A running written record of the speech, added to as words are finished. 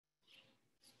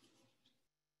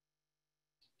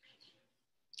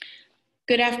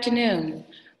Good afternoon.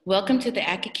 Welcome to the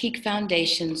Accokeek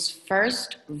Foundation's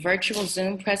first virtual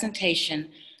Zoom presentation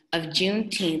of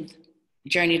Juneteenth,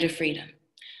 Journey to Freedom.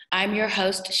 I'm your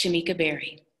host, Shamika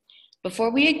Berry.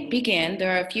 Before we begin,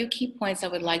 there are a few key points I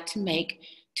would like to make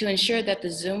to ensure that the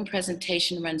Zoom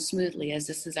presentation runs smoothly, as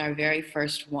this is our very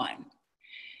first one.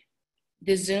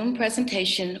 The Zoom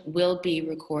presentation will be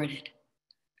recorded.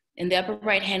 In the upper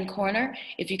right-hand corner,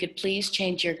 if you could please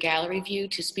change your gallery view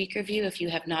to speaker view if you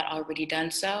have not already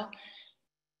done so,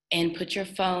 and put your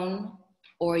phone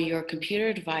or your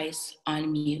computer device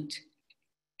on mute.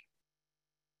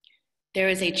 There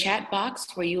is a chat box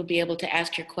where you will be able to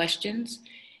ask your questions,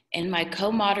 and my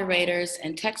co-moderators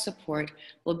and tech support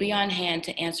will be on hand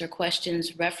to answer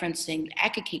questions referencing the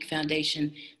Accokeek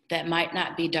Foundation that might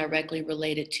not be directly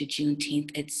related to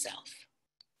Juneteenth itself.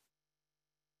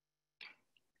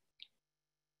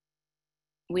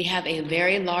 We have a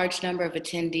very large number of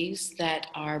attendees that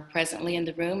are presently in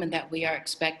the room and that we are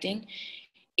expecting.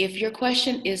 If your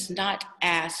question is not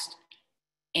asked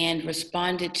and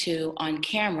responded to on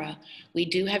camera, we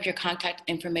do have your contact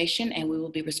information and we will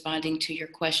be responding to your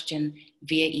question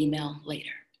via email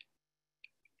later.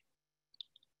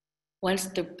 Once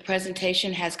the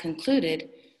presentation has concluded,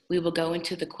 we will go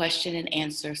into the question and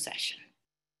answer session.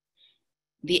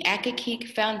 The Accokeek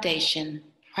Foundation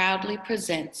proudly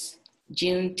presents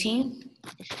Juneteenth,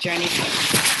 Journey to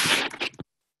Freedom.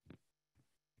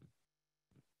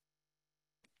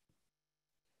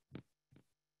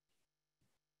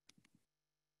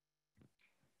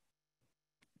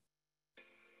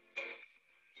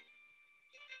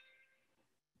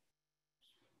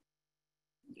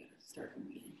 Start the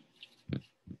meeting.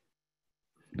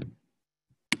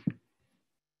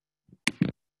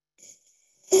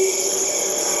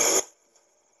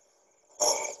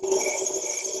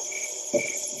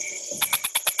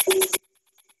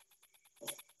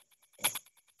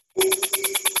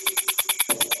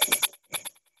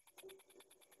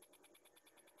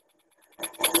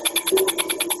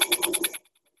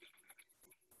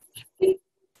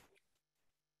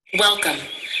 Welcome.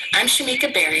 I'm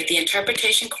Shamika Berry, the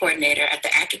Interpretation Coordinator at the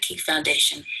Accokeek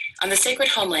Foundation on the sacred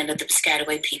homeland of the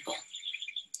Piscataway people.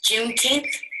 Juneteenth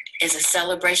is a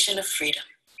celebration of freedom.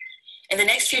 In the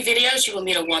next few videos, you will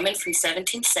meet a woman from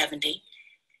 1770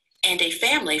 and a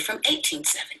family from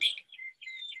 1870.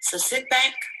 So sit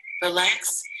back,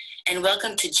 relax, and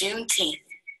welcome to Juneteenth,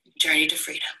 Journey to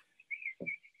Freedom.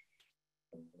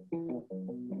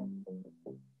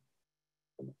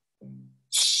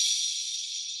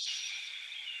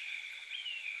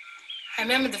 I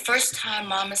remember the first time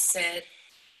Mama said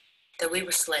that we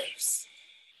were slaves.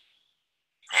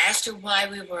 I asked her why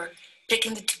we were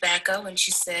picking the tobacco, and she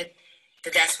said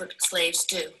that that's what slaves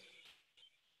do.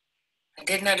 I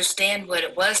didn't understand what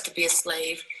it was to be a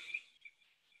slave,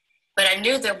 but I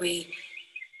knew that we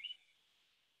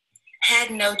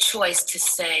had no choice to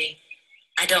say,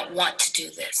 I don't want to do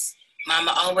this.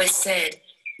 Mama always said,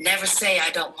 never say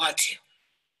I don't want to.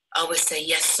 Always say,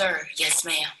 yes, sir, yes,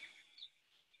 ma'am.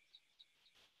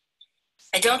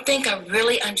 I don't think I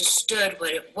really understood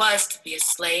what it was to be a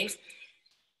slave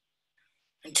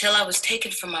until I was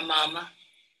taken from my mama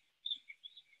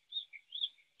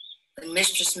when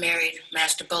Mistress married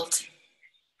Master Bolton.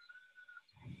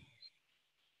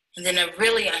 And then I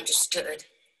really understood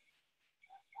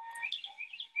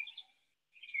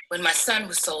when my son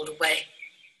was sold away.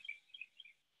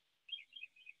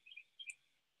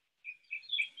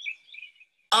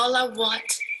 All I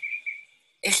want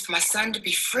is for my son to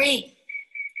be free.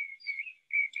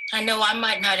 I know I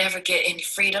might not ever get any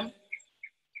freedom,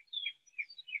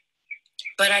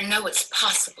 but I know it's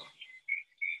possible.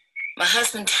 My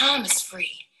husband, Tom, is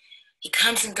free. He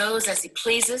comes and goes as he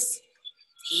pleases.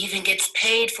 He even gets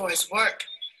paid for his work.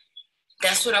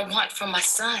 That's what I want for my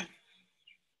son.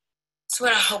 It's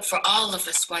what I hope for all of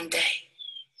us one day.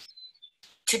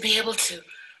 To be able to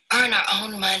earn our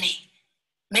own money,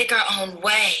 make our own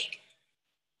way,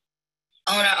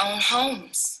 own our own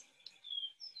homes.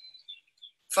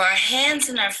 For our hands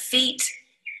and our feet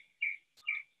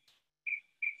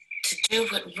to do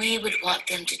what we would want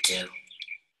them to do.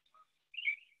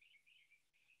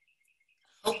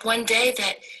 I hope one day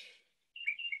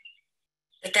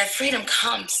that freedom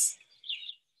comes.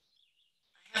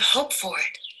 I have hope for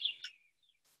it.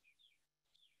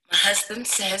 My husband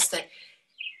says that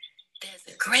there's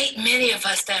a great many of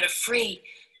us that are free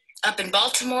up in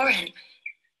Baltimore, and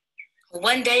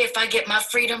one day if I get my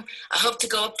freedom, I hope to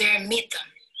go up there and meet them.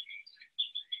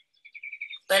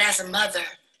 But as a mother,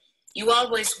 you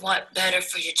always want better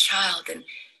for your child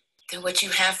than what you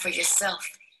have for yourself.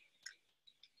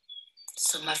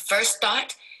 So my first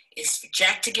thought is for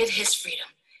Jack to get his freedom.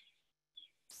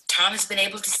 Tom has been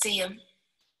able to see him.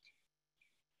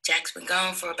 Jack's been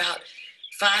gone for about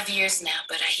 5 years now,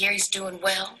 but I hear he's doing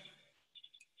well.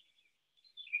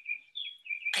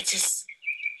 I just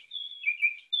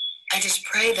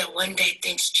pray that one day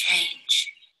things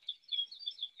change.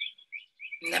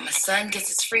 And that my son gets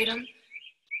his freedom.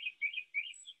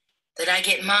 That I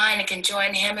get mine and can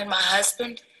join him and my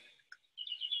husband.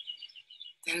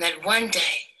 And that one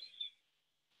day,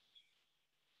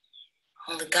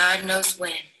 only God knows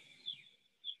when,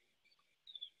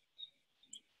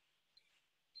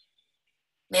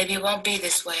 maybe it won't be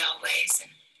this way always,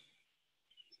 and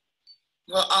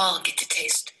we'll all get to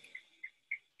taste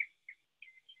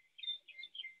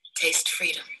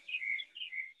freedom.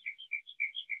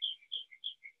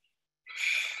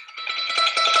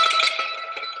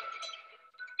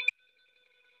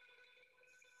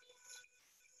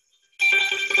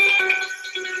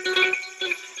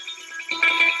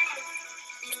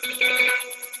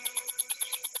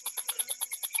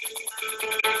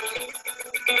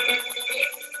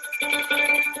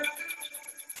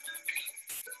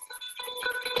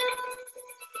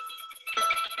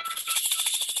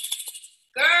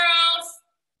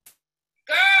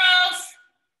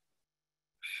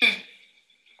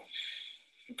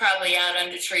 Probably out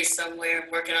under a tree somewhere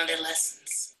working on their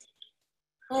lessons.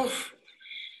 Oof.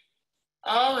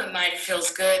 Oh, it might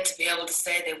feels good to be able to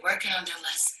say they're working on their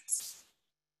lessons.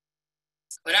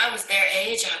 When I was their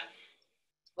age, I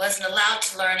wasn't allowed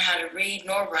to learn how to read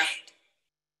nor write.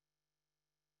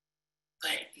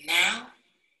 But now,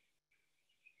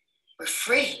 we're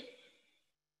free.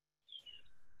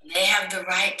 And they have the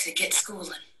right to get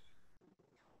schooling.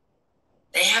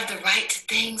 They have the right to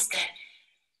things that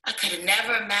I could have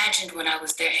never imagined when I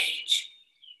was their age.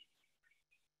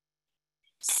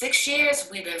 6 years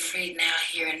we've been freed now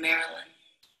here in Maryland.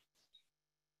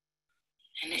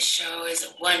 And it sure is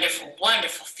a wonderful,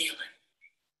 wonderful feeling.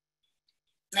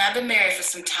 Now, I've been married for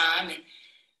some time,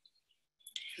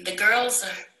 and the girls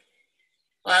are,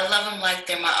 well, I love them like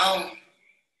they're my own,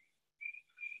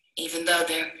 even though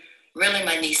they're really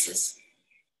my nieces.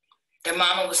 Their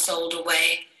mama was sold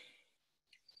away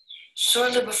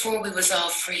shortly before we was all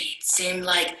freed. Seemed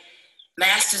like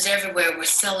masters everywhere were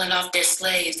selling off their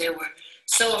slaves. They were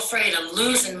so afraid of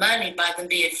losing money by them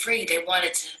being free. They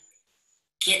wanted to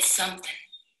get something.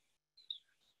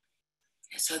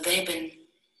 And so they've been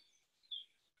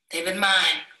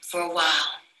mine for a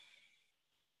while.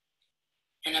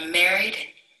 And I'm married.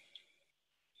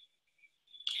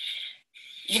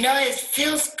 You know, it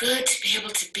feels good to be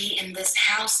able to be in this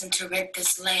house and to rent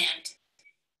this land.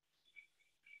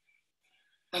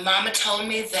 My mama told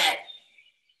me that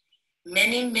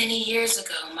many, many years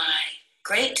ago, my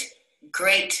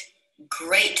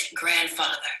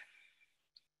great-great-great-grandfather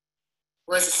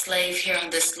was a slave here on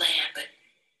this land, but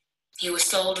he was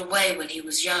sold away when he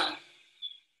was young.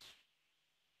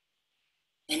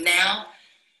 And now,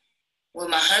 when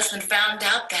my husband found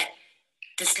out that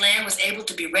this land was able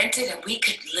to be rented and we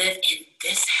could live in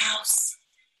this house,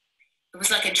 it was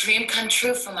like a dream come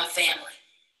true for my family.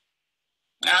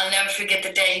 I'll never forget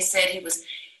the day he said he was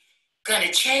going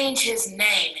to change his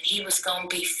name and he was going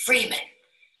to be Freeman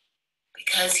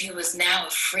because he was now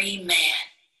a free man.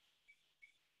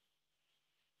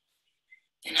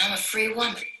 And I'm a free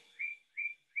woman.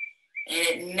 And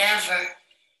it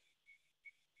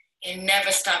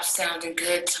never stopped sounding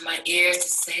good to my ears to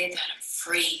say that I'm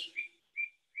free.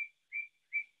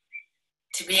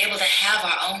 To be able to have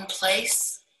our own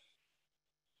place,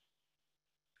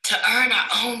 to earn our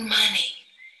own money.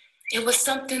 It was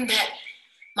something that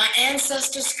my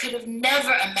ancestors could have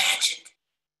never imagined.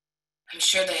 I'm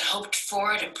sure they hoped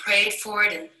for it and prayed for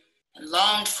it and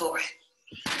longed for it.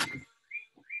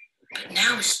 But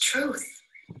now it's truth.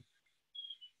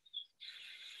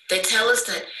 They tell us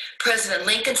that President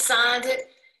Lincoln signed it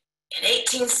in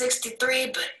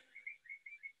 1863, but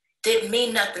didn't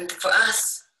mean nothing for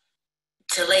us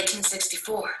till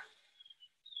 1864.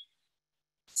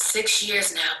 6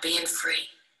 years now being free.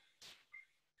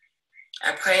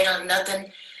 I prayed on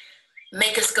nothing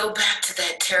make us go back to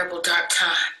that terrible dark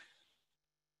time.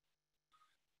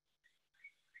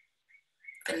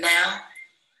 But now,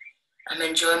 I'm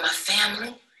enjoying my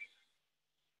family,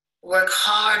 work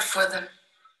hard for them,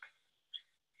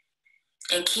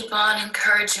 and keep on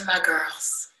encouraging my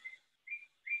girls.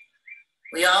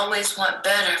 We always want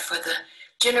better for the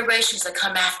generations that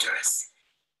come after us.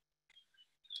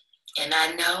 And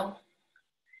I know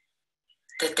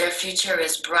that their future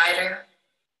is brighter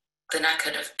than I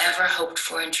could have ever hoped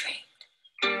for and dreamed.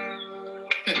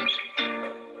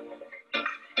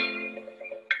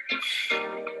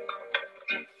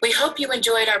 We hope you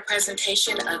enjoyed our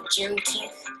presentation of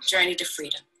Juneteenth, Journey to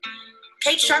Freedom.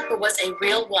 Kate Sharper was a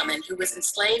real woman who was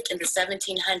enslaved in the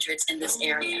 1700s in this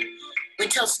area. We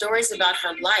tell stories about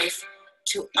her life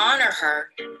to honor her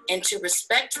and to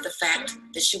respect the fact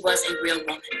that she was a real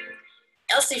woman.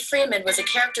 Elsie Freeman was a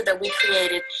character that we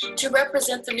created to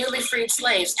represent the newly freed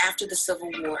slaves after the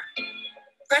Civil War.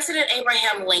 President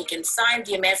Abraham Lincoln signed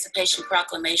the Emancipation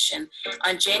Proclamation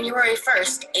on January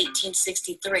 1st,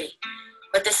 1863,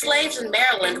 but the slaves in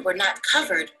Maryland were not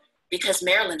covered because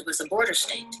Maryland was a border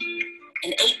state.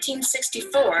 In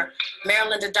 1864,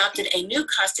 Maryland adopted a new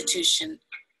constitution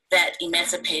that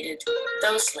emancipated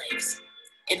those slaves.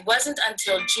 It wasn't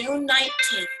until June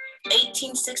 19th,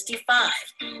 1865,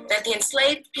 that the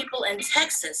enslaved people in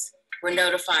Texas were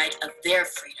notified of their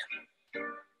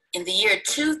freedom. In the year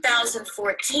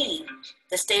 2014,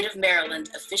 the state of Maryland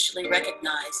officially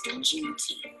recognized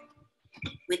Juneteenth.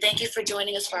 We thank you for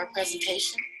joining us for our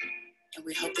presentation, and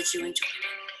we hope that you enjoyed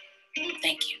it.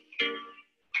 Thank you.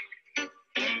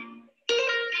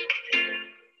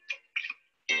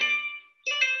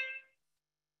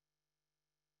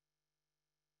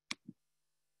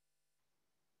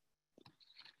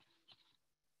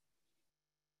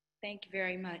 Thank you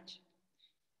very much.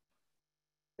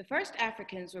 The first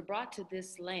Africans were brought to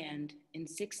this land in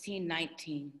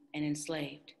 1619 and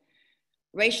enslaved.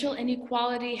 Racial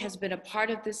inequality has been a part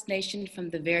of this nation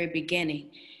from the very beginning,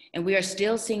 and we are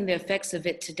still seeing the effects of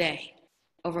it today,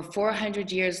 over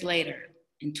 400 years later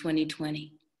in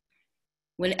 2020.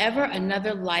 Whenever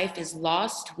another life is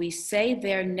lost, we say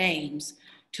their names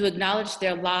to acknowledge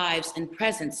their lives and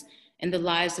presence in the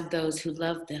lives of those who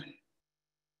love them.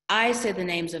 I say the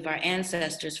names of our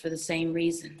ancestors for the same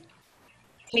reason.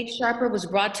 Kate Sharper was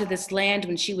brought to this land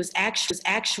when she was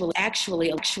actually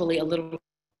a little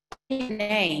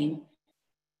name,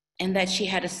 and that she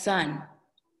had a son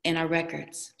in our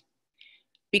records.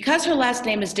 Because her last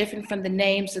name is different from the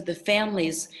names of the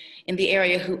families in the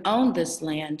area who owned this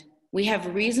land, we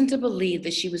have reason to believe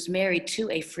that she was married to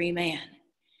a free man.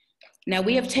 Now,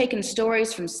 we have taken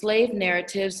stories from slave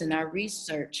narratives in our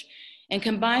research and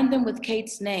combined them with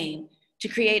Kate's name to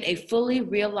create a fully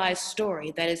realized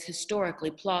story that is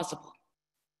historically plausible.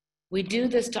 We do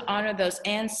this to honor those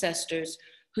ancestors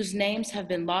whose names have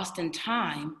been lost in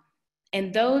time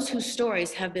and those whose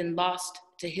stories have been lost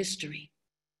to history.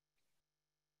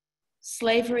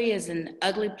 Slavery is an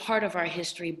ugly part of our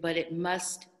history, but it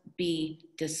must be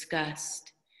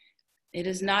discussed. It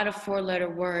is not a four-letter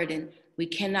word, and we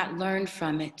cannot learn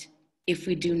from it if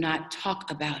we do not talk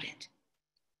about it.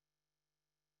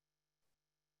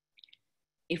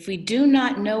 If we do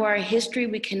not know our history,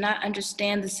 we cannot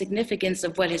understand the significance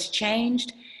of what has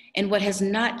changed and what has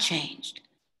not changed.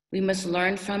 We must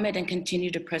learn from it and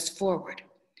continue to press forward.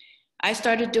 I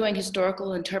started doing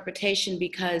historical interpretation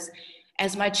because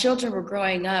as my children were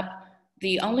growing up,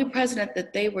 the only president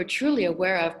that they were truly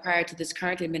aware of prior to this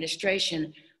current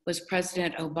administration was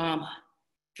President Obama.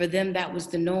 For them, that was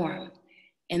the norm.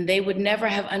 And they would never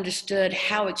have understood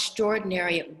how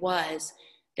extraordinary it was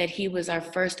that he was our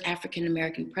first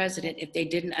African-American president if they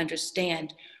didn't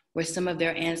understand where some of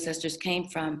their ancestors came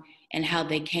from and how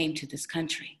they came to this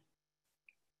country.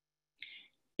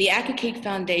 The Accokeek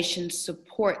Foundation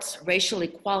supports racial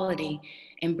equality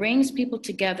and brings people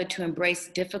together to embrace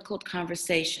difficult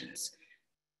conversations,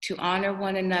 to honor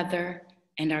one another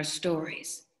and our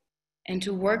stories, and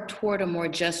to work toward a more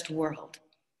just world.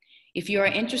 If you are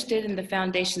interested in the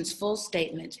Foundation's full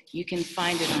statement, you can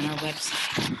find it on our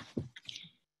website.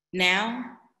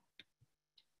 Now,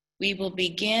 we will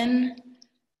begin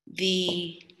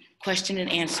the question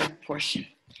and answer portion.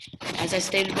 As I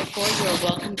stated before, you are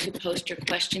welcome to post your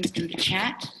questions in the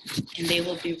chat, and they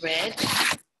will be read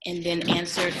and then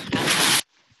answered out loud.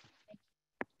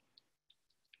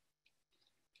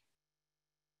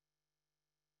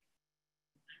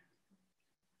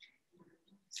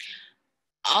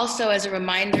 Also, as a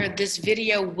reminder, this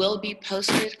video will be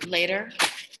posted later.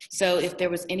 So if there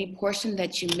was any portion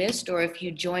that you missed, or if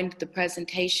you joined the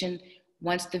presentation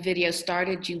once the video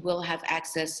started, you will have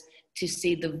access to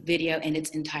see the video in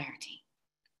its entirety.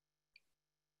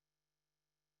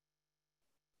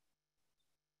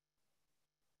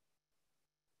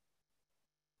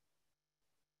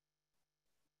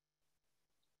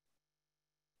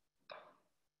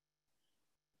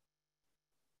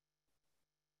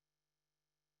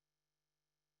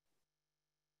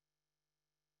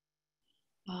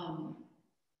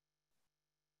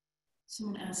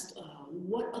 Someone asked,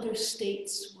 what other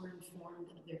states were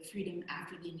informed of their freedom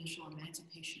after the initial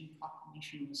Emancipation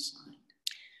Proclamation was signed?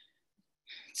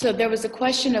 So there was a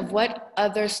question of what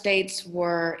other states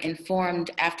were informed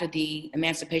after the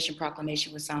Emancipation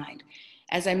Proclamation was signed.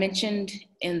 As I mentioned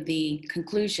in the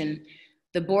conclusion,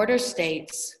 The border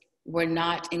states were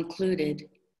not included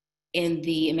in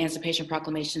the Emancipation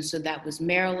Proclamation. So that was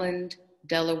Maryland,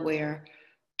 Delaware,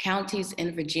 counties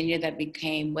in Virginia that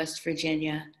became West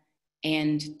Virginia,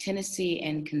 and Tennessee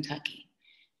and Kentucky.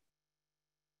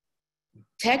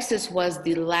 Texas was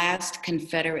the last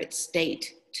Confederate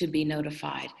state to be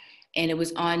notified, and it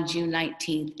was on June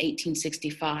 19th,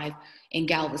 1865 in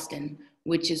Galveston,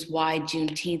 which is why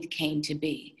Juneteenth came to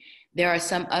be. There are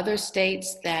some other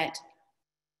states that,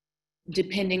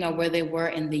 depending on where they were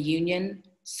in the Union,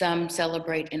 some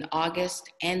celebrate in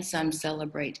August and some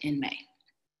celebrate in May.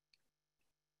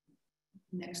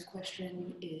 Next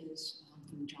question is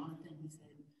from Jonathan. He said,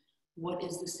 what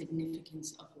is the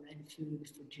significance of red food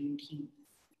for Juneteenth?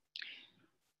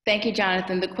 Thank you,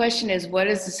 Jonathan. The question is, what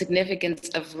is the significance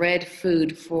of red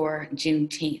food for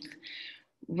Juneteenth?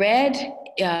 Red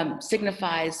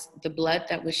signifies the blood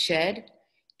that was shed.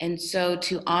 And so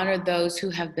to honor those who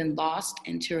have been lost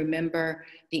and to remember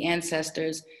the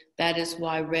ancestors, that is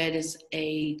why red is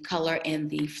a color in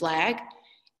the flag,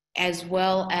 as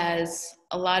well as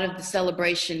a lot of the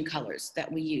celebration colors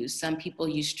that we use. Some people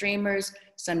use streamers,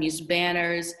 some use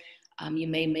banners. You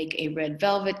may make a red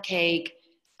velvet cake.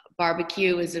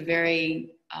 Barbecue is a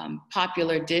very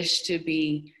popular dish to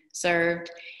be served.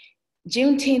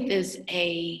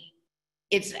 Juneteenth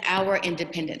it's our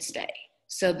Independence Day.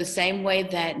 So the same way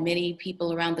that many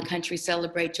people around the country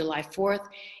celebrate July 4th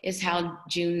is how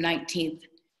June 19th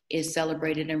is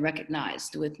celebrated and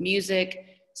recognized, with music,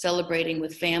 celebrating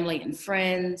with family and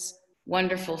friends,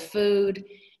 wonderful food,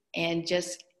 and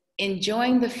just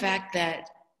enjoying the fact that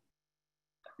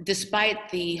despite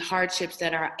the hardships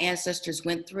that our ancestors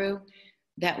went through,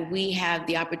 that we have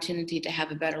the opportunity to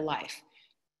have a better life.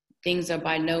 Things are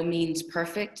by no means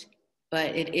perfect,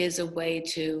 but it is a way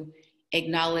to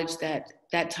acknowledge that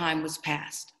that time was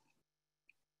past.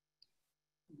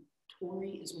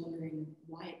 Tori is wondering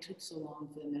why it took so long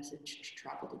for the message to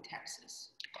travel to Texas.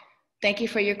 Thank you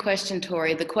for your question,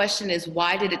 Tori. The question is,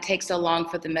 why did it take so long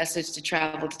for the message to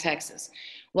travel to Texas?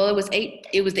 Well, it was the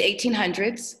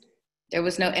 1800s. There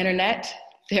was no internet.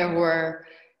 There were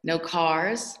no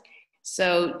cars.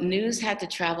 So news had to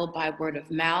travel by word of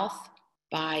mouth,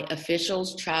 by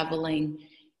officials traveling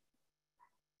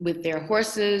with their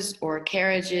horses or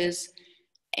carriages.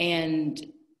 And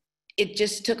it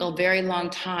just took a very long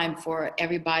time for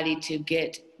everybody to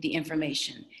get the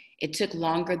information. It took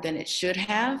longer than it should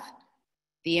have.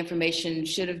 The information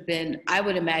should have been, I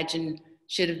would imagine,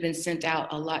 should have been sent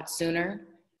out a lot sooner.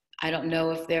 I don't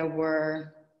know if there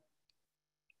were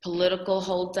political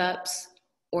holdups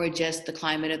or just the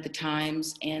climate of the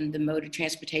times and the mode of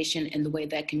transportation and the way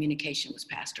that communication was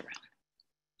passed around.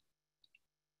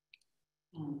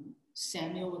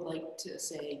 Samuel would like to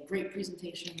say, great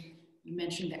presentation. You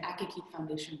mentioned the Accokeek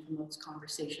Foundation promotes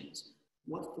conversations.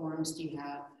 What forums do you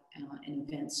have and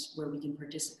events where we can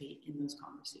participate in those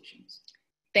conversations?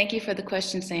 Thank you for the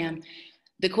question, Sam.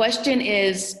 The question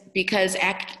is because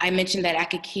I mentioned that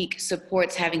Accokeek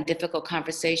supports having difficult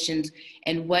conversations,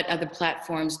 and what other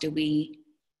platforms do we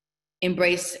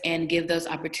embrace and give those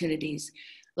opportunities?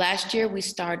 Last year, we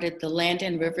started the Land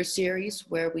and River series,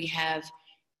 where we have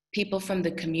people from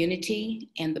the community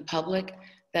and the public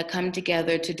that come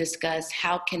together to discuss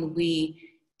how can we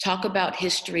talk about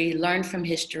history, learn from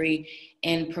history,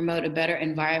 and promote a better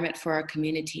environment for our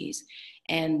communities.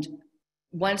 And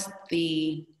once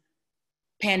the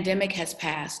pandemic has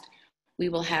passed, we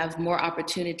will have more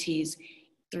opportunities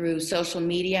through social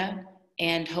media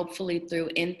and hopefully through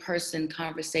in-person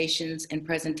conversations and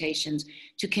presentations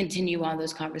to continue on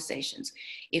those conversations.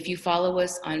 If you follow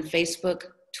us on Facebook,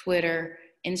 Twitter,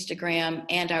 Instagram,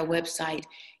 and our website,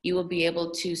 you will be able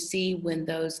to see when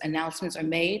those announcements are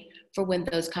made for when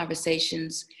those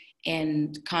conversations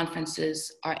and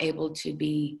conferences are able to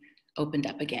be opened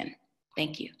up again.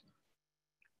 Thank you.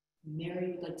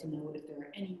 Mary would like to know if there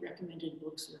are any recommended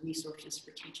books or resources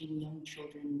for teaching young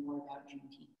children more about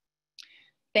Juneteenth.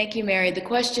 Thank you, Mary. The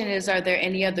question is, are there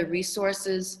any other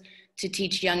resources to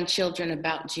teach young children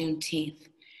about Juneteenth?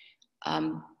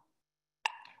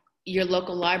 Your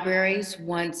local libraries,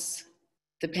 once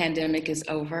the pandemic is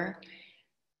over.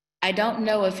 I don't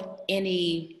know off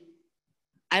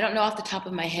the top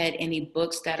of my head any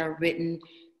books that are written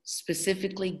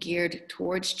specifically geared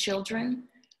towards children,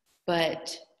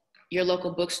 but your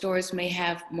local bookstores may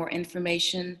have more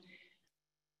information.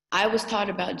 I was taught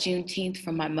about Juneteenth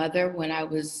from my mother when I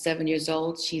was 7 years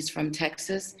old. She's from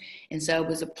Texas, and so it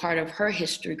was a part of her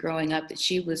history growing up that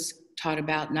she was taught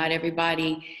about. Not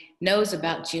everybody knows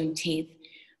about Juneteenth,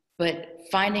 but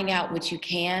finding out what you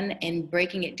can and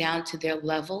breaking it down to their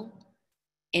level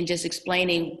and just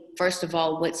explaining, first of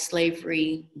all, what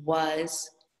slavery was,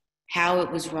 how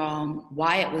it was wrong,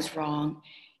 why it was wrong,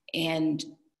 and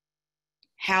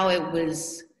how it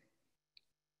was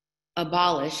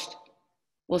abolished.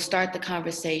 We'll start the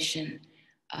conversation.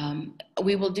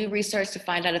 We will do research to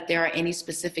find out if there are any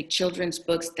specific children's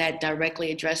books that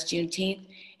directly address Juneteenth,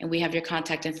 and we have your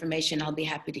contact information. I'll be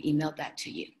happy to email that to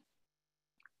you.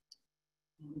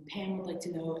 Pam would like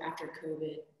to know, after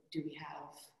COVID, do we have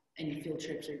any field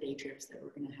trips or day trips that we're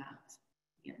going to have?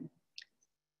 Again?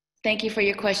 Thank you for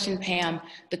your question, Pam.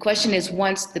 The question is,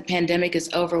 once the pandemic is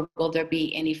over, will there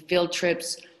be any field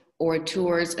trips or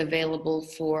tours available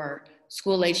for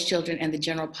school-age children and the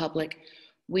general public?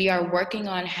 We are working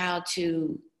on how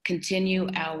to continue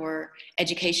our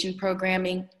education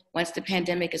programming once the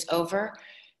pandemic is over.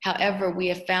 However, we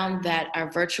have found that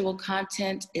our virtual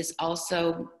content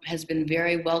has been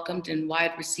very welcomed and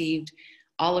wide received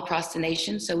all across the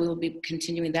nation, so we will be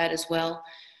continuing that as well.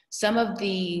 Some of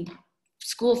the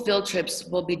school field trips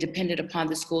will be dependent upon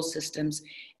the school systems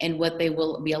and what they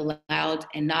will be allowed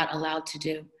and not allowed to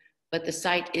do. But the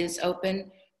site is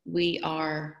open. We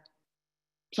are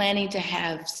planning to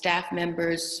have staff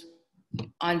members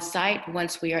on site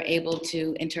once we are able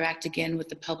to interact again with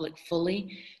the public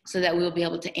fully, so that we will be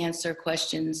able to answer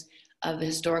questions of a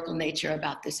historical nature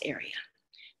about this area.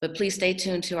 But please stay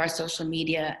tuned to our social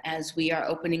media as we are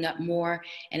opening up more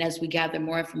and as we gather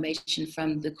more information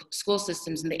from the school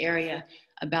systems in the area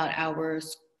about our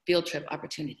field trip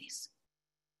opportunities.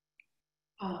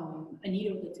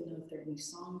 Anita would like to know if there are any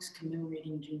songs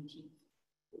commemorating Juneteenth.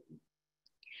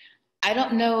 I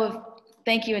don't know if,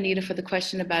 thank you, Anita, for the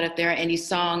question about if there are any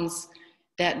songs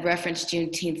that reference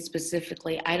Juneteenth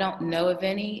specifically. I don't know of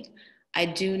any. I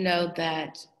do know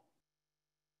that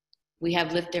we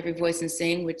have Lift Every Voice and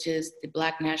Sing, which is the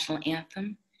Black National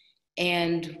Anthem.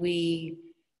 And we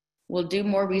will do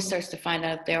more research to find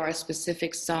out if there are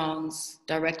specific songs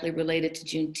directly related to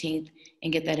Juneteenth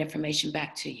and get that information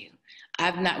back to you.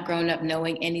 I've not grown up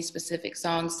knowing any specific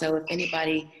songs, so if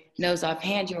anybody knows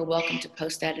offhand, you're welcome to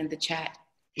post that in the chat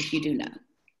if you do know.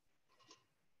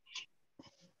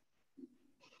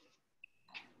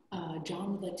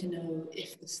 John would like to know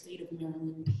if the state of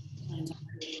Maryland plans on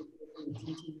creating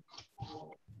Juneteenth.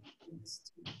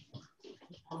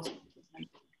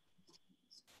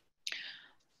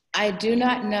 I do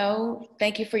not know.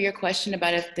 Thank you for your question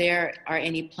about if there are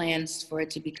any plans for it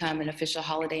to become an official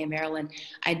holiday in Maryland.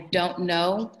 I don't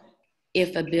know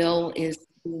if a bill is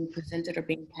being presented or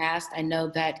being passed. I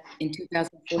know that in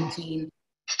 2014,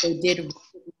 they did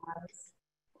recognize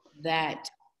that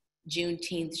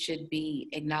Juneteenth should be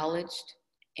acknowledged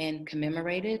and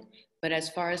commemorated. But as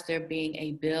far as there being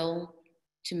a bill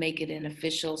to make it an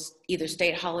official either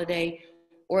state holiday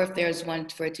or if there's one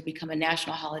for it to become a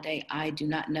national holiday, I do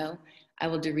not know. I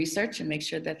will do research and make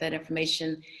sure that that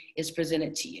information is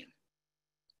presented to you.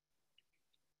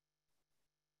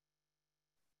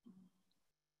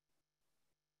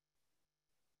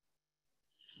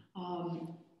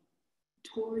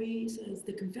 Tori says,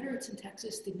 the Confederates in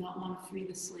Texas did not want to free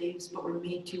the slaves, but were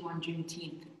made to on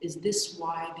Juneteenth. Is this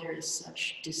why there is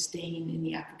such disdain in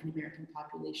the African-American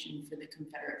population for the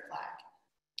Confederate flag?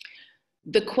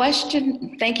 The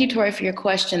question, thank you, Tori, for your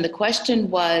question. The question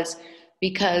was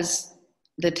because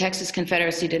the Texas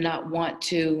Confederacy did not want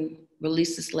to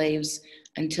release the slaves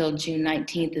until June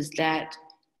 19th. Is that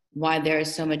why there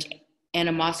is so much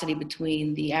animosity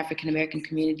between the African-American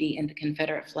community and the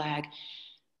Confederate flag?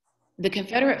 The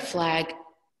Confederate flag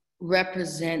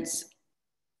represents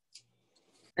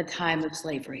a time of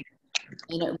slavery,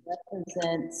 and it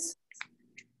represents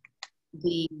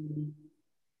the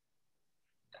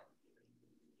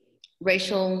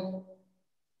racial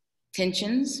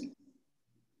tensions.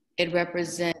 It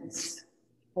represents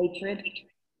hatred.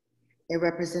 It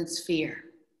represents fear.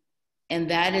 And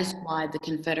that is why the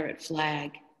Confederate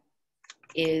flag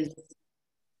is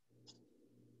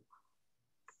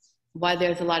why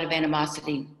there's a lot of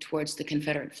animosity towards the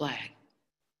Confederate flag.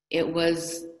 It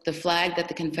was the flag that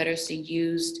the Confederacy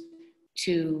used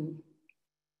to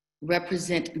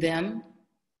represent them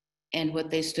and what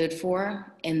they stood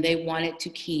for, and they wanted to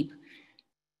keep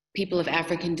people of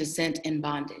African descent in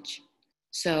bondage.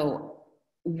 So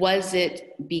was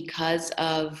it because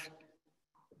of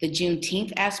the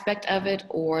Juneteenth aspect of it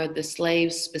or the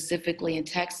slaves specifically in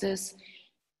Texas?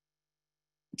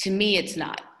 To me, it's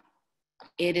not.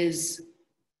 It is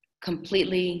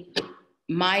completely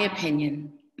my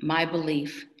opinion, my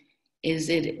belief is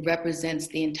it represents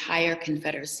the entire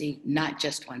Confederacy, not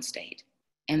just one state.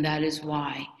 And that is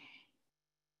why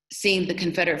seeing the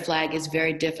Confederate flag is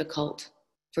very difficult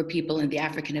for people in the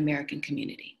African American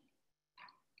community.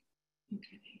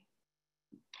 Okay.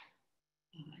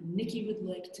 Nikki would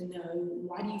like to know,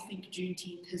 why do you think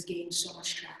Juneteenth has gained so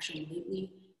much traction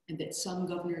lately and that some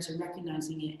governors are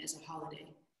recognizing it as a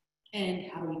holiday? And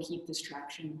how do we keep this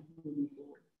traction moving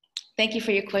forward? Thank you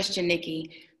for your question,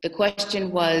 Nikki. The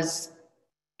question was,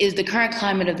 is the current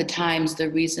climate of the times the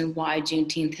reason why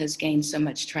Juneteenth has gained so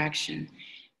much traction?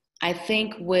 I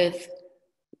think with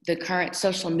the current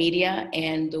social media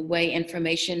and the way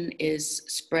information is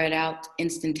spread out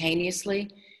instantaneously,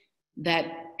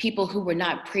 that people who were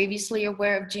not previously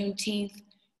aware of Juneteenth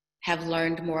have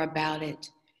learned more about it.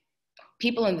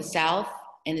 People in the South,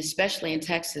 and especially in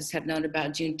Texas, have known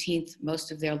about Juneteenth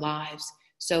most of their lives.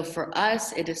 So for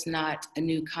us, it is not a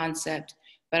new concept,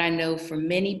 but I know for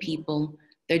many people,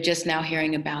 they're just now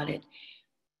hearing about it.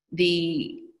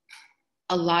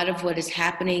 A lot of what is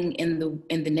happening in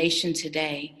the nation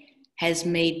today has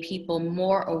made people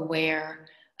more aware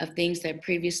of things that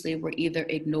previously were either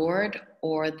ignored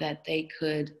or that they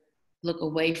could look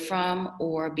away from,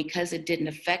 or because it didn't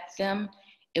affect them,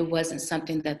 it wasn't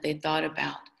something that they thought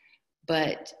about.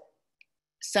 But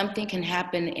something can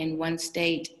happen in one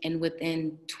state and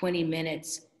within 20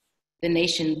 minutes, the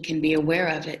nation can be aware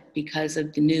of it because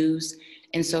of the news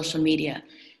and social media.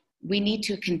 We need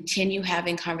to continue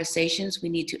having conversations. We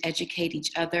need to educate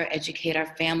each other, educate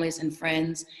our families and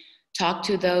friends, talk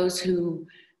to those who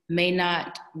may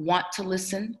not want to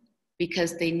listen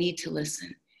because they need to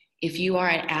listen. If you are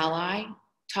an ally,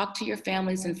 talk to your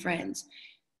families and friends.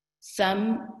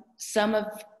 Some of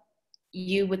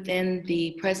you within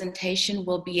the presentation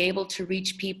will be able to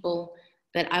reach people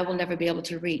that I will never be able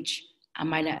to reach. I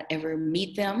might not ever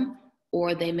meet them,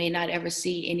 or they may not ever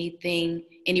see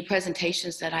any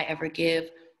presentations that I ever give,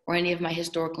 or any of my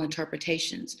historical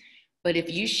interpretations. But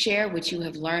if you share what you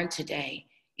have learned today,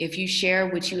 if you share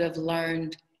what you have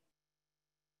learned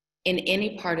in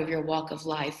any part of your walk of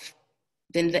life,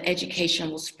 then the education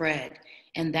will spread.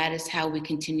 And that is how we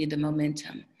continue the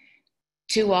momentum.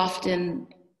 Too often,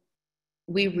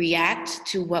 we react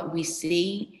to what we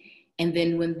see, and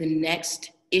then when the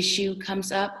next issue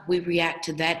comes up, we react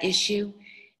to that issue,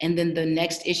 and then the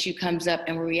next issue comes up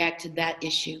and we react to that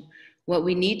issue. What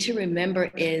we need to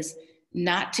remember is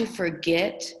not to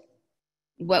forget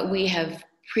what we have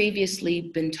previously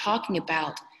been talking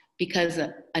about because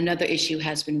another issue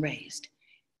has been raised.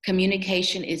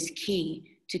 Communication is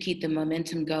key to keep the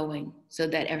momentum going so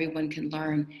that everyone can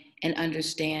learn and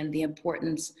understand the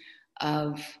importance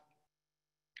of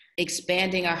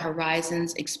expanding our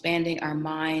horizons, expanding our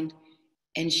mind,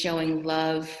 and showing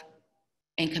love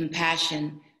and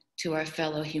compassion to our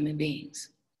fellow human beings.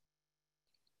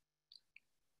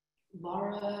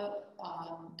 Laura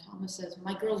Thomas says,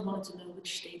 my girls wanted to know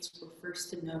which states were first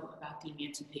to know about the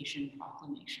Emancipation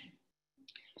Proclamation.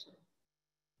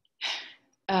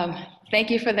 Thank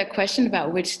you for that question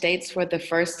about which states were the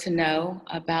first to know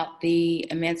about the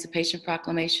Emancipation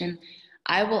Proclamation.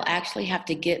 I will actually have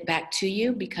to get back to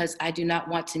you because I do not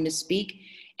want to misspeak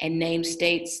and name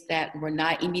states that were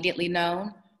not immediately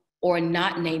known or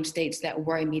not name states that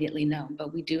were immediately known.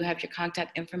 But we do have your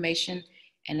contact information,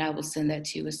 and I will send that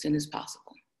to you as soon as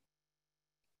possible.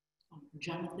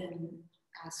 Jonathan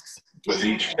asks, with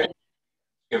each state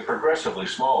get progressively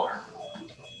smaller.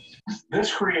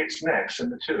 This creates necks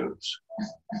in the tubes.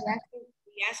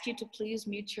 We ask you to please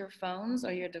mute your phones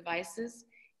or your devices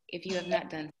if you have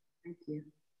not done so. Thank you.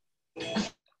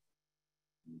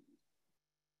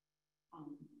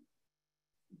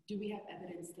 Do we have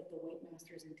evidence that the white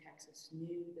masters in Texas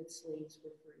knew that slaves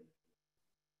were free?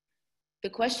 The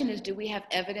question is, do we have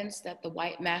evidence that the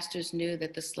white masters knew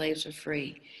that the slaves were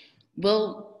free?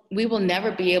 We will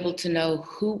never be able to know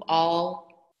who all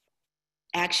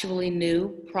actually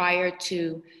knew prior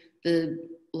to the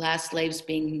last slaves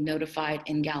being notified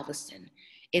in Galveston.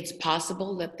 It's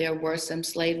possible that there were some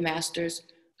slave masters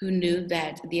who knew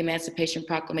that the Emancipation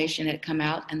Proclamation had come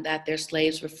out and that their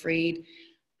slaves were freed,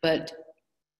 but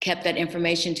kept that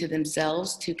information to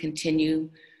themselves to continue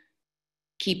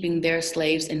keeping their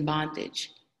slaves in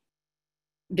bondage.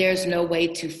 There's no way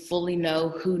to fully know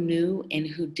who knew and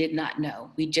who did not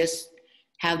know. We just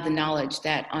have the knowledge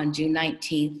that on June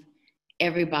 19th,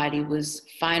 everybody was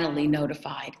finally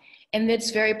notified. And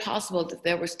it's very possible that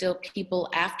there were still people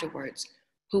afterwards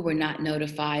who were not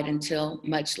notified until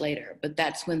much later. But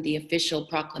that's when the official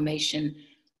proclamation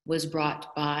was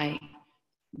brought by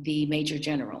the Major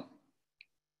General.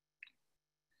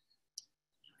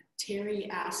 Terry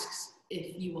asks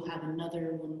if you will have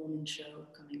another one-woman show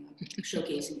coming up,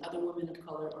 showcasing other women of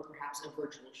color, or perhaps a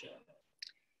virtual show.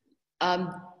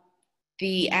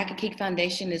 The Accokeek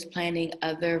Foundation is planning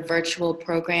other virtual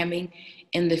programming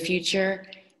in the future,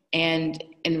 and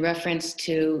in reference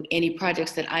to any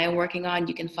projects that I am working on,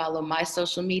 you can follow my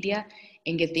social media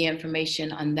and get the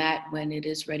information on that when it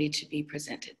is ready to be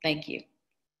presented. Thank you.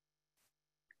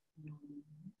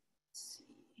 Let's see.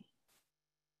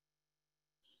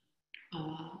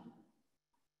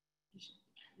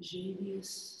 Javius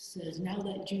says, now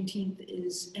that Juneteenth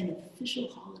is an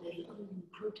official holiday other than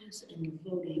protests and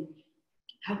voting,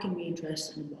 how can we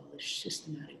address and abolish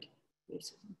systematic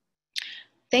racism?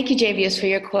 Thank you, Javius, for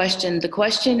your question. The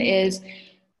question is,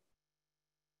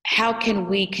 how can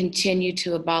we continue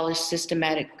to abolish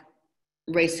systematic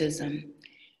racism?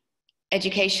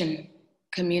 Education,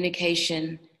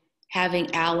 communication,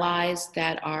 having allies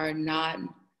that are not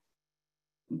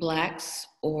Blacks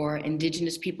or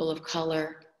Indigenous people of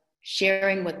color,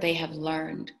 sharing what they have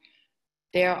learned.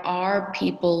 There are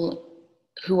people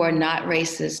who are not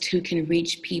racist, who can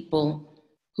reach people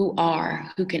who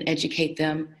can educate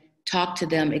them, talk to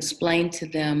them, explain to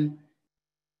them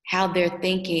how their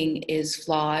thinking is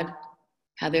flawed,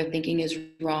 how their thinking is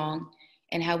wrong,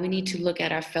 and how we need to look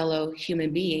at our fellow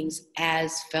human beings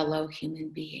as fellow human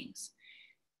beings.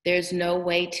 There's no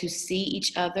way to see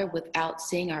each other without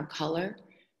seeing our color,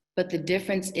 but the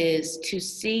difference is to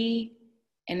see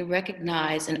and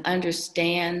recognize and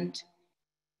understand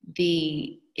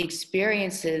the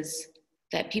experiences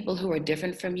that people who are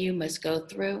different from you must go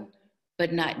through,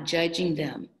 but not judging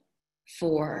them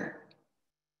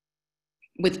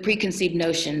with preconceived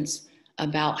notions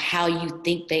about how you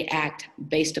think they act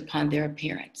based upon their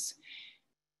appearance.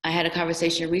 I had a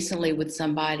conversation recently with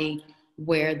somebody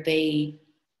where they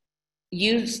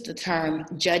used the term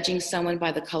judging someone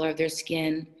by the color of their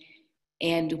skin,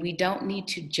 and we don't need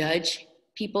to judge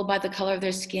people by the color of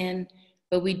their skin,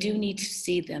 but we do need to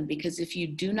see them, because if you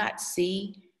do not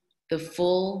see the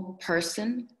full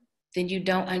person, then you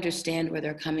don't understand where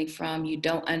they're coming from. You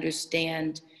don't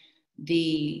understand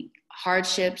the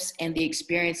hardships and the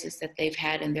experiences that they've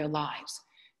had in their lives.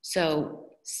 So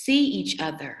see each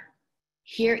other,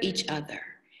 hear each other,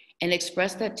 and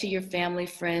express that to your family,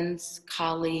 friends,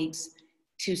 colleagues,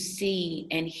 to see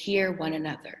and hear one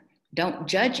another. Don't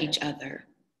judge each other,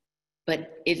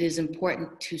 but it is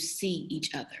important to see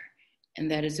each other.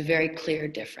 And that is a very clear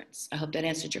difference. I hope that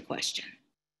answered your question.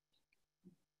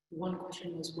 One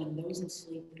question was, when those in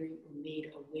slavery were made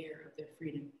aware of their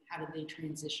freedom, how did they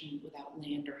transition without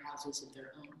land or houses of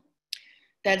their own?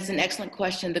 That is an excellent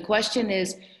question. The question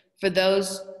is, for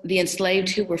the enslaved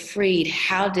who were freed,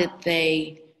 how did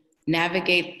they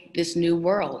navigate this new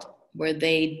world where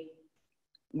they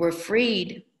were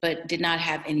freed but did not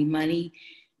have any money,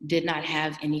 did not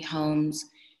have any homes,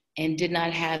 and did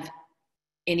not have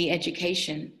any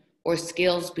education or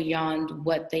skills beyond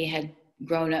what they had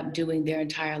grown up doing their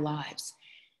entire lives?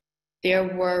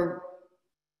 There were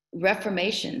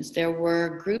reformations, there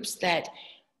were groups that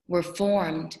were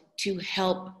formed to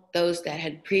help those that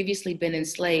had previously been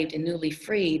enslaved and newly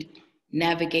freed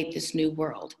navigate this new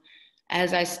world.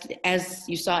 As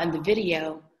you saw in the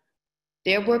video,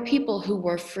 there were people who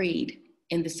were freed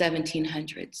in the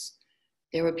 1700s.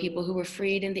 There were people who were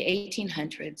freed in the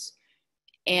 1800s.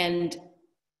 And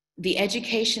the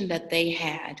education that they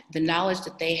had, the knowledge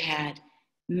that they had,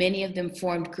 many of them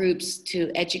formed groups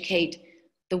to educate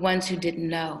the ones who didn't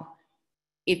know.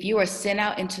 If you are sent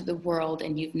out into the world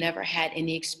and you've never had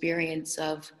any experience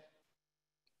of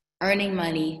earning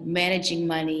money, managing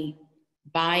money,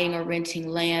 buying or renting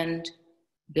land,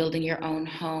 building your own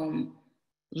home,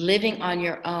 living on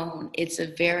your own, it's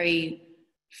a very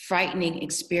frightening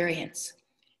experience.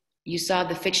 You saw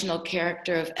the fictional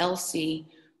character of Elsie,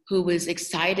 who was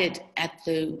excited at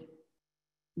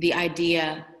the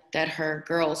idea that her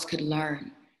girls could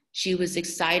learn. She was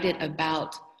excited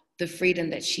about the freedom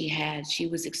that she had. She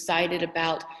was excited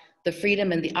about the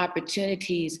freedom and the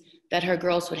opportunities that her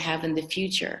girls would have in the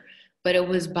future, but it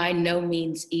was by no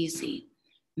means easy.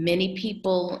 Many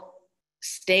people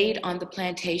stayed on the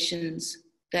plantations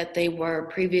that they were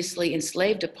previously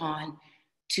enslaved upon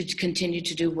to continue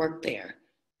to do work there.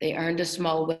 They earned a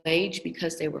small wage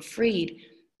because they were freed,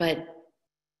 but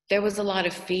there was a lot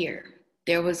of fear.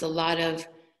 There was a lot of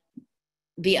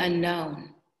the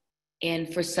unknown.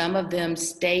 And for some of them,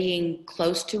 staying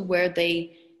close to where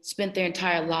they spent their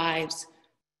entire lives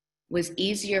was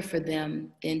easier for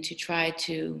them than to try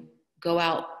to go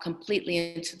out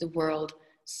completely into the world,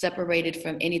 separated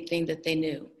from anything that they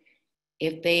knew.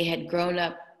 If they had grown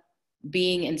up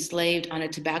being enslaved on a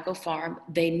tobacco farm,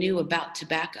 they knew about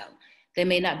tobacco. They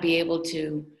may not be able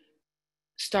to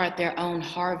start their own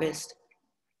harvest,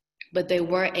 but they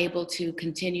were able to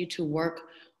continue to work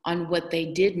on what they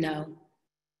did know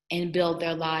and build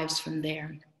their lives from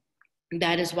there.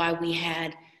 That is why we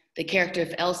had the character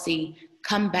of Elsie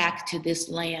come back to this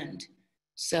land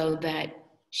so that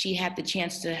she had the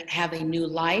chance to have a new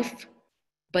life,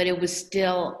 but it was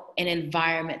still an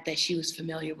environment that she was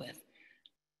familiar with.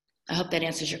 I hope that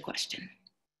answers your question.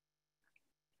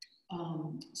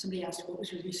 Somebody asked, what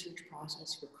was your research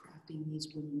process for crafting these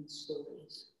women's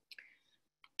stories?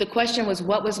 The question was,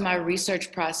 what was my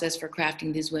research process for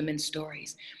crafting these women's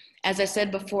stories? As I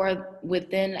said before,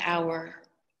 within our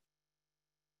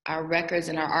records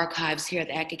and our archives here at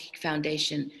the Accokeek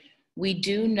Foundation, we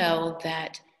do know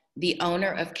that the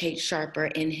owner of Kate Sharper,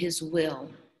 in his will,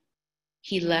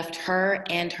 he left her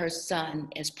and her son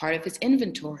as part of his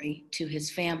inventory to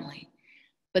his family.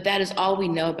 But that is all we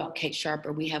know about Kate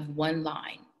Sharper. We have one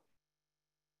line: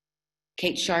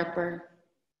 Kate Sharper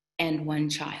and one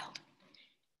child.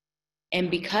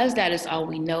 And because that is all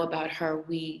we know about her,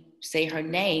 we say her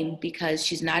name because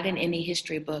she's not in any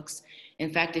history books.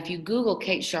 In fact, if you Google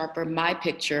Kate Sharper, my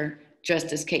picture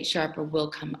dressed as Kate Sharper will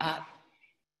come up.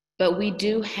 But we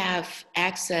do have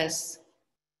access,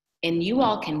 and you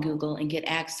all can Google and get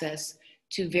access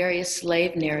to various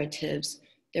slave narratives.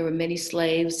 There were many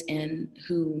slaves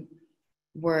who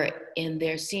were in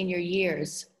their senior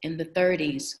years, in the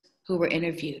 30s, who were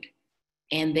interviewed,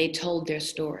 and they told their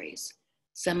stories.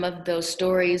 Some of those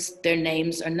stories, their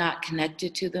names are not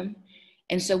connected to them.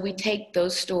 And so we take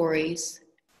those stories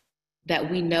that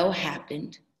we know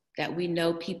happened, that we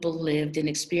know people lived and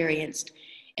experienced,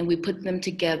 and we put them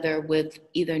together with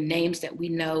either names that we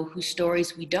know whose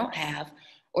stories we don't have,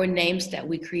 or names that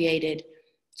we created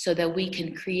so that we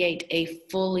can create a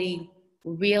fully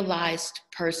realized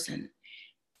person.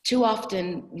 Too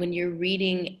often when you're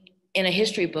reading in a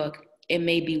history book, it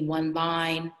may be one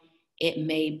line, it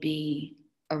may be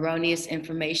erroneous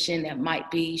information that might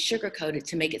be sugar-coated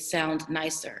to make it sound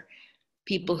nicer.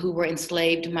 People who were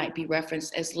enslaved might be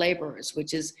referenced as laborers,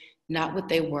 which is not what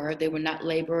they were. They were not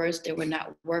laborers, they were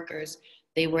not workers,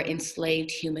 they were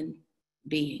enslaved human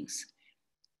beings.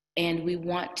 And we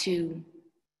want to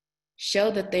show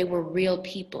that they were real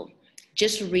people.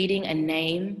 Just reading a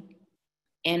name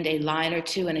and a line or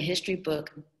two in a history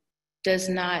book does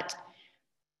not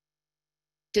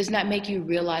make you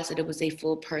realize that it was a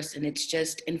full person. It's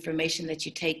just information that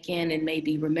you take in and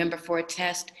maybe remember for a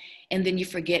test, and then you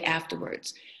forget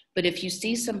afterwards. But if you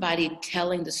see somebody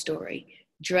telling the story,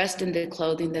 dressed in the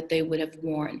clothing that they would have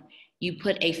worn, you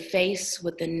put a face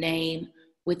with a name,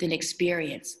 with an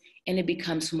experience, and it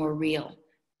becomes more real.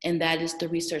 And that is the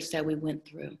research that we went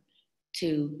through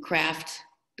to craft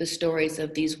the stories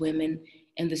of these women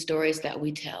and the stories that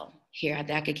we tell here at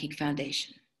the Accokeek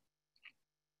Foundation.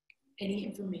 Any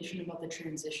information about the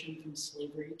transition from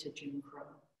slavery to Jim Crow?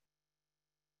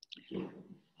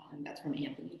 That's from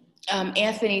Anthony.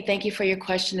 Anthony, thank you for your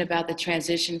question about the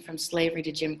transition from slavery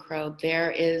to Jim Crow. There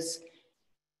is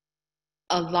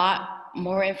a lot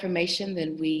more information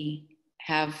than we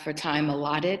have for time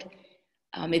allotted.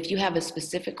 If you have a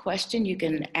specific question, you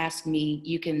can ask me,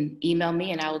 you can email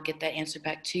me and I will get that answer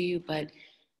back to you. But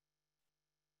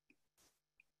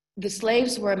the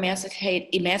slaves were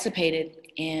emancipated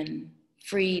and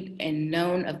freed and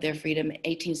known of their freedom in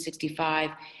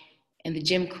 1865, and the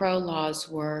Jim Crow laws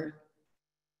were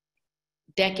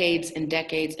decades and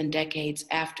decades and decades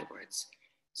afterwards.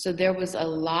 So there was a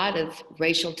lot of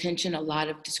racial tension, a lot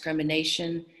of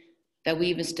discrimination that we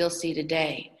even still see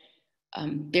today.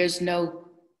 There's no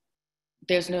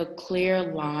clear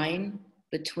line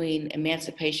between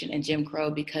emancipation and Jim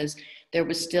Crow because there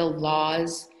were still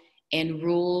laws and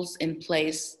rules in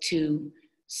place to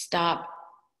stop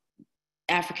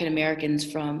African Americans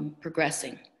from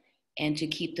progressing and to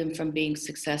keep them from being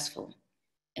successful.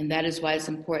 And that is why it's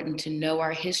important to know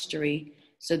our history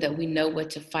so that we know what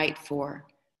to fight for.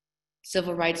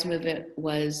 Civil rights movement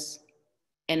was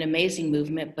an amazing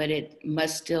movement, but it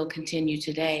must still continue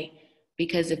today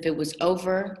because if it was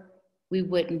over, we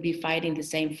wouldn't be fighting the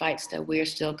same fights that we're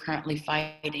still currently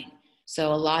fighting.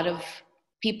 So a lot of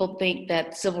people think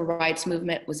that civil rights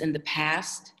movement was in the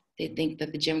past. They think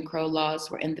that the Jim Crow laws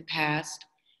were in the past.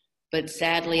 But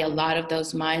sadly, a lot of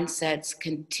those mindsets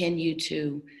continue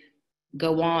to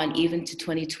go on even to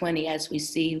 2020 as we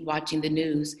see watching the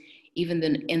news, even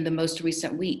in the most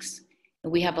recent weeks.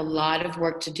 And we have a lot of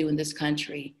work to do in this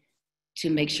country to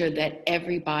make sure that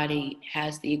everybody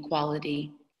has the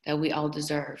equality that we all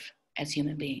deserve as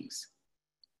human beings.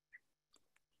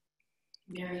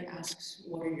 Mary asks,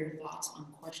 what are your thoughts on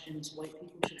questions white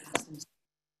people should ask themselves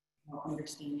about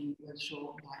understanding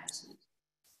racial biases?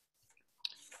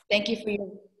 Thank you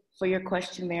for your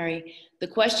question, Mary. The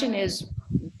question is,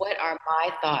 what are my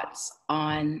thoughts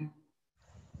on,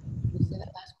 what was that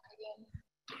last one again?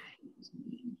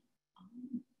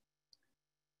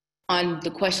 On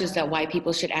the questions that white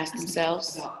people should ask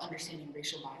themselves? About understanding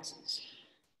racial biases.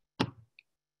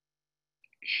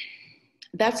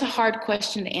 That's a hard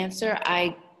question to answer.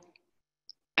 I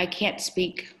can't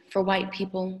speak for white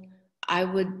people. I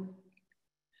would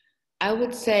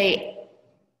say,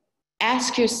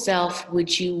 ask yourself,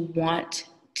 would you want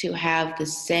to have the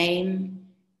same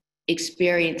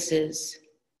experiences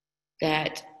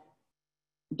that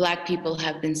Black people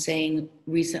have been saying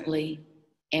recently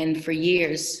and for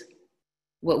years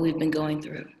what we've been going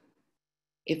through?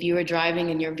 If you are driving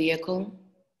in your vehicle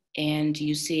and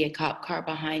you see a cop car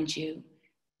behind you,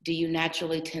 do you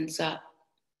naturally tense up?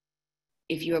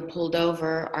 If you are pulled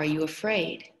over, are you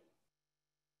afraid?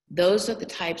 Those are the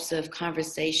types of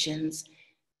conversations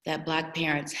that Black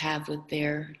parents have with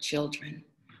their children,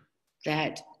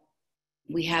 that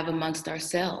we have amongst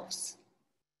ourselves.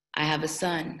 I have a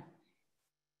son,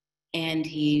 and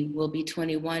he will be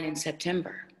 21 in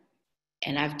September.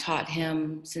 And I've taught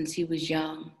him since he was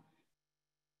young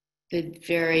the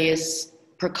various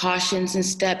precautions and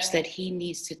steps that he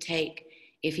needs to take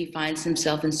if he finds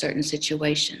himself in certain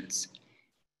situations.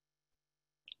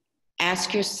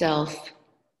 Ask yourself,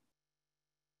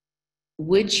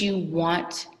 would you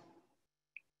want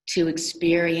to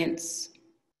experience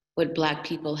what Black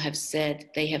people have said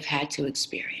they have had to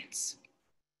experience?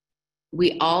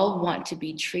 We all want to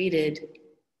be treated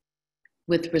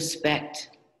with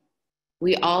respect.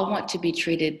 We all want to be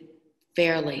treated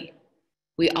fairly.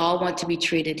 We all want to be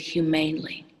treated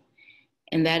humanely.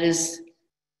 And that is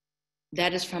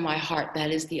from my heart.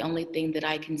 That is the only thing that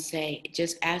I can say.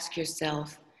 Just ask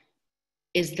yourself,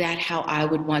 is that how I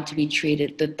would want to be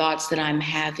treated? The thoughts that I'm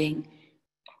having,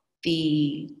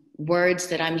 the words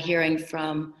that I'm hearing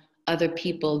from other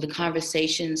people, the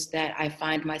conversations that I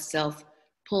find myself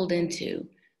pulled into,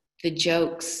 the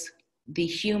jokes, the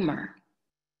humor.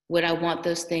 Would I want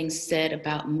those things said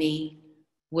about me?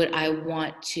 Would I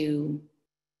want to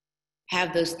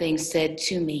have those things said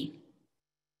to me?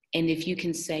 And if you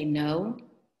can say no,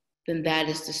 then that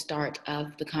is the start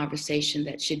of the conversation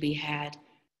that should be had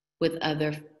with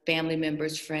other family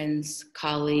members, friends,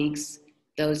 colleagues,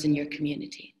 those in your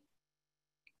community.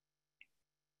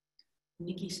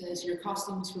 Nikki says, your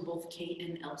costumes for both Kate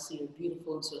and Elsie are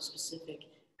beautiful and so specific.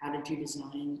 How did you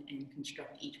design and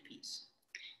construct each piece?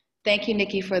 Thank you,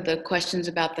 Nikki, for the questions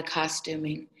about the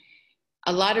costuming.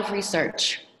 A lot of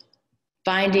research,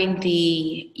 finding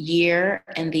the year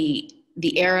and the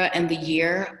era and the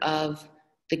year of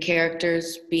the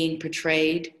characters being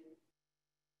portrayed,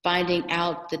 finding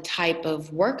out the type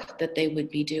of work that they would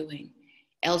be doing.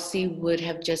 Elsie would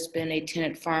have just been a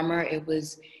tenant farmer. It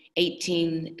was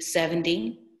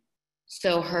 1870.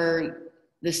 So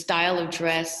the style of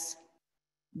dress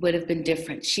would have been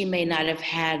different. She may not have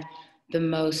had the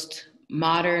most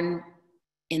modern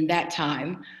in that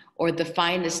time or the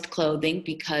finest clothing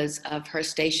because of her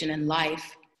station in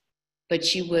life, but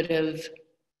she would have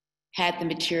had the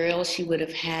material, she would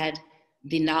have had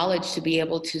the knowledge to be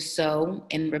able to sew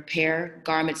and repair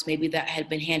garments maybe that had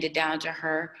been handed down to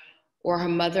her, or her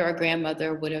mother or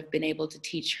grandmother would have been able to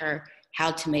teach her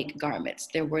how to make garments.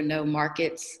 There were no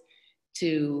markets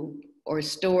or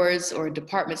stores or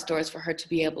department stores for her to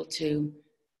be able to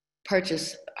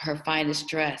purchase her finest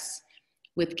dress.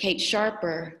 With Kate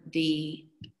Sharper, the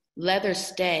leather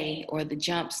stay or the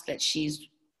jumps that she's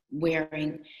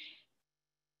wearing,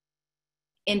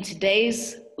 in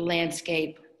today's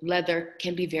landscape, leather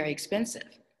can be very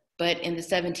expensive. But in the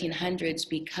 1700s,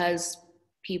 because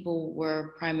people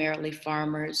were primarily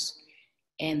farmers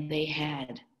and they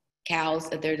had cows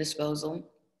at their disposal,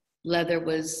 leather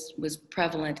was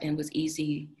prevalent and was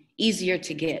easier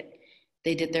to get.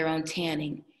 They did their own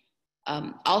tanning.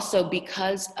 Also,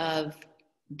 because of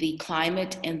the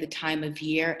climate and the time of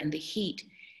year and the heat,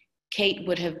 Kate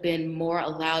would have been more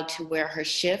allowed to wear her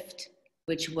shift,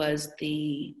 which was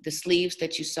the sleeves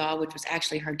that you saw, which was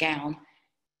actually her gown,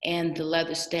 and the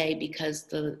leather stay, because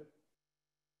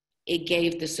it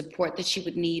gave the support that she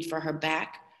would need for her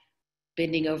back,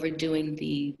 bending over doing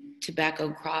the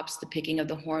tobacco crops, the picking of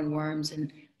the hornworms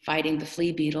and fighting the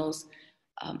flea beetles.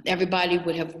 Everybody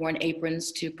would have worn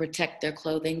aprons to protect their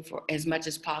clothing for as much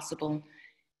as possible.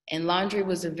 And laundry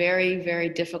was a very, very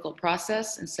difficult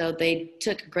process. And so they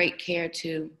took great care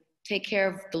to take care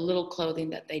of the little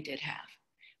clothing that they did have.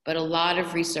 But a lot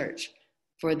of research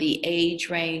for the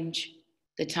age range,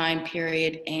 the time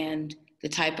period, and the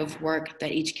type of work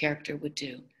that each character would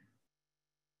do.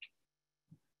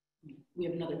 We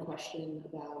have another question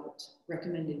about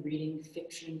recommended reading,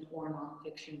 fiction or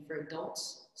nonfiction for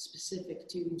adults, specific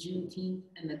to Juneteenth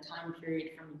and the time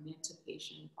period from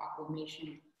Emancipation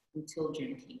Proclamation until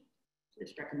Juneteenth. So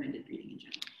it's recommended reading in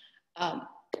general.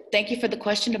 Thank you for the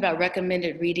question about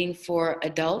recommended reading for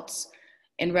adults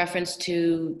in reference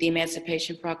to the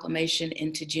Emancipation Proclamation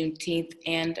into Juneteenth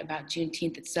and about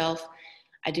Juneteenth itself.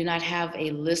 I do not have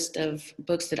a list of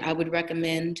books that I would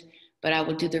recommend, but I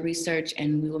will do the research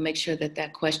and we will make sure that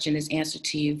that question is answered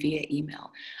to you via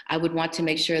email. I would want to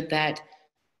make sure that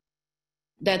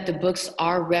the books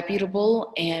are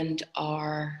reputable and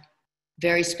are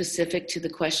very specific to the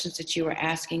questions that you are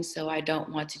asking. So I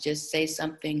don't want to just say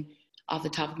something off the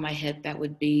top of my head that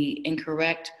would be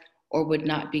incorrect or would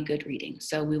not be good reading.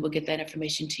 So we will get that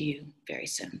information to you very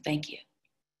soon. Thank you.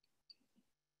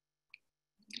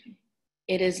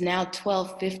 It is now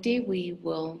 12:50. We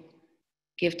will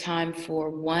give time for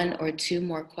one or two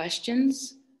more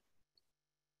questions.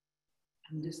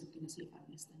 I'm just looking to see if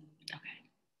I missed anything. Okay.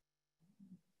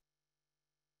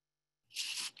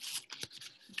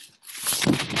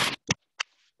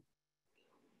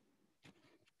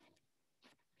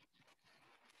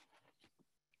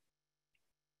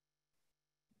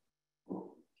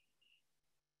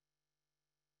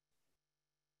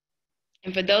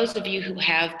 And for those of you who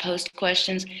have posed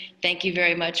questions, thank you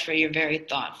very much for your very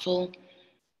thoughtful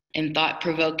and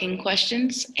thought-provoking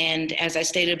questions. And as I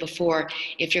stated before,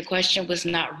 if your question was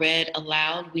not read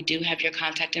aloud, we do have your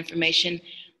contact information.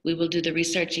 We will do the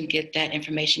research and get that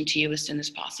information to you as soon as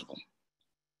possible.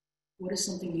 What is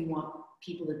something you want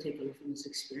people to take away from this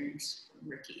experience,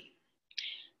 Ricky?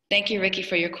 Thank you, Ricky,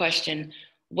 for your question.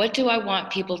 What do I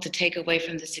want people to take away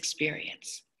from this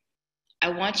experience? I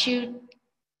want you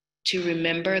to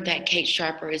remember that Kate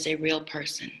Sharper is a real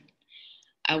person.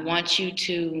 I want you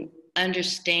to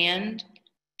understand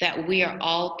that we are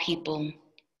all people.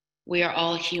 We are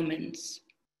all humans.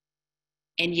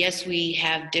 And yes, we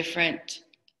have different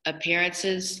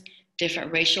appearances,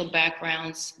 different racial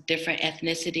backgrounds, different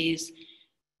ethnicities,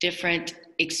 different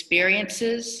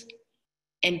experiences,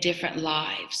 and different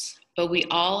lives. But we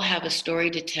all have a story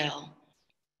to tell,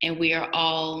 and we are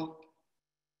all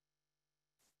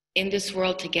in this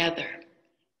world together.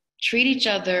 Treat each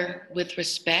other with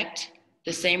respect,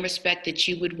 the same respect that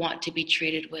you would want to be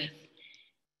treated with.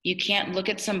 You can't look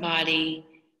at somebody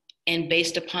and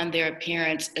based upon their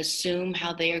appearance, assume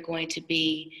how they are going to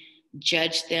be,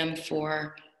 judge them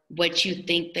for what you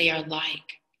think they are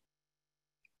like.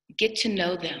 Get to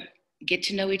know them, get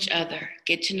to know each other,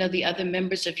 get to know the other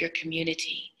members of your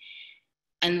community.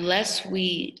 Unless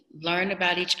we learn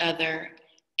about each other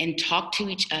and talk to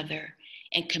each other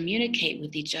and communicate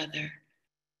with each other,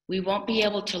 we won't be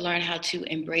able to learn how to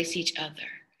embrace each other.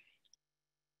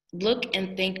 Look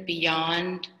and think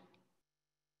beyond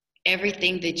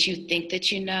everything that you think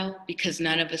that you know, because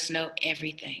none of us know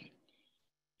everything.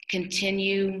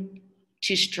 Continue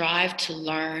to strive to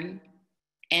learn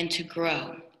and to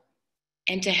grow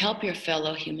and to help your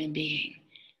fellow human being.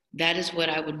 That is what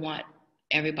I would want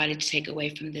everybody to take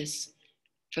away from this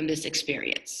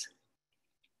experience.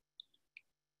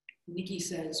 Nikki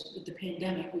says, with the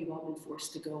pandemic, we've all been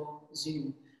forced to go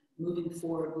Zoom. Moving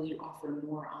forward, will you offer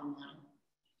more online?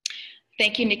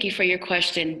 Thank you, Nikki, for your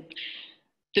question.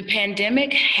 The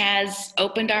pandemic has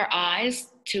opened our eyes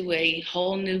to a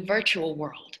whole new virtual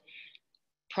world.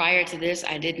 Prior to this,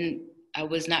 I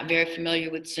was not very familiar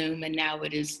with Zoom, and now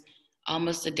it is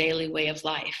almost a daily way of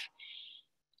life.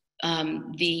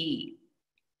 The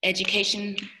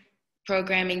education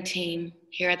programming team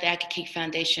here at the Accokeek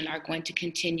Foundation are going to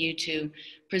continue to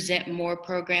present more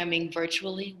programming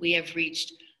virtually. We have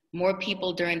reached more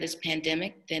people during this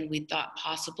pandemic than we thought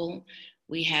possible.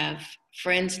 We have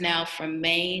friends now from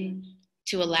Maine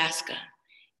to Alaska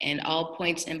and all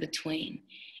points in between.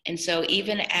 And so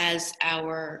even as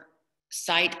our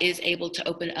site is able to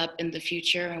open up in the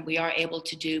future and we are able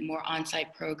to do more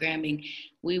on-site programming,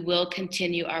 we will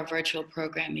continue our virtual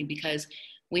programming because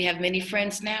we have many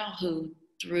friends now who,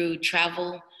 through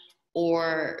travel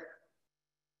or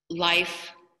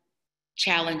life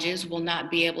challenges, will not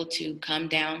be able to come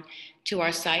down to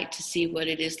our site to see what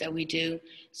it is that we do.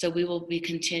 So we will be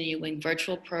continuing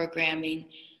virtual programming,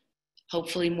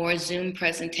 hopefully more Zoom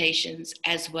presentations,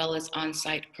 as well as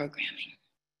on-site programming.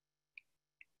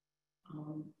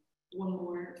 One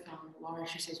more, Laura,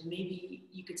 she says, maybe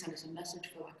you could send us a message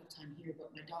for lack of time here,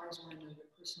 but my daughters want to know your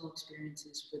personal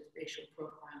experiences with racial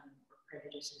profiling or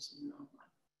prejudices in your own life.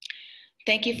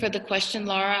 Thank you for the question,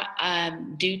 Laura.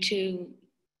 Due to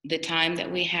the time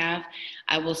that we have,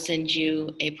 I will send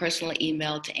you a personal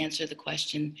email to answer the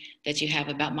question that you have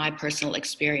about my personal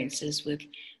experiences with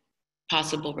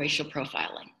possible racial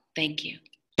profiling. Thank you.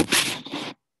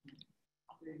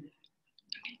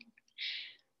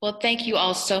 Well, thank you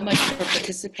all so much for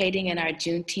participating in our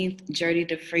Juneteenth Journey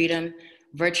to Freedom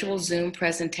virtual Zoom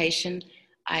presentation.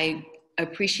 I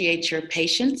appreciate your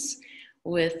patience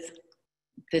with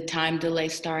the time delay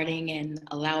starting and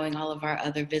allowing all of our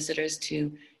other visitors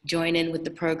to join in with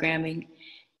the programming.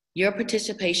 Your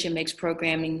participation makes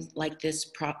programming like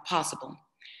this possible.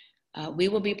 We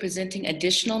will be presenting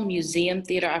additional museum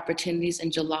theater opportunities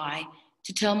in July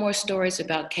to tell more stories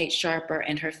about Kate Sharper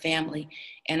and her family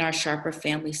in our Sharper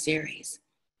Family series.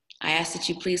 I ask that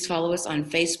you please follow us on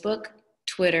Facebook,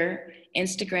 Twitter,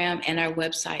 Instagram, and our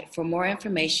website for more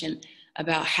information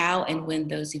about how and when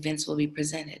those events will be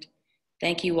presented.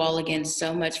 Thank you all again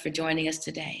so much for joining us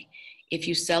today. If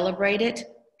you celebrate it,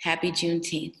 happy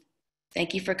Juneteenth.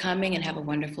 Thank you for coming and have a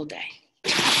wonderful day.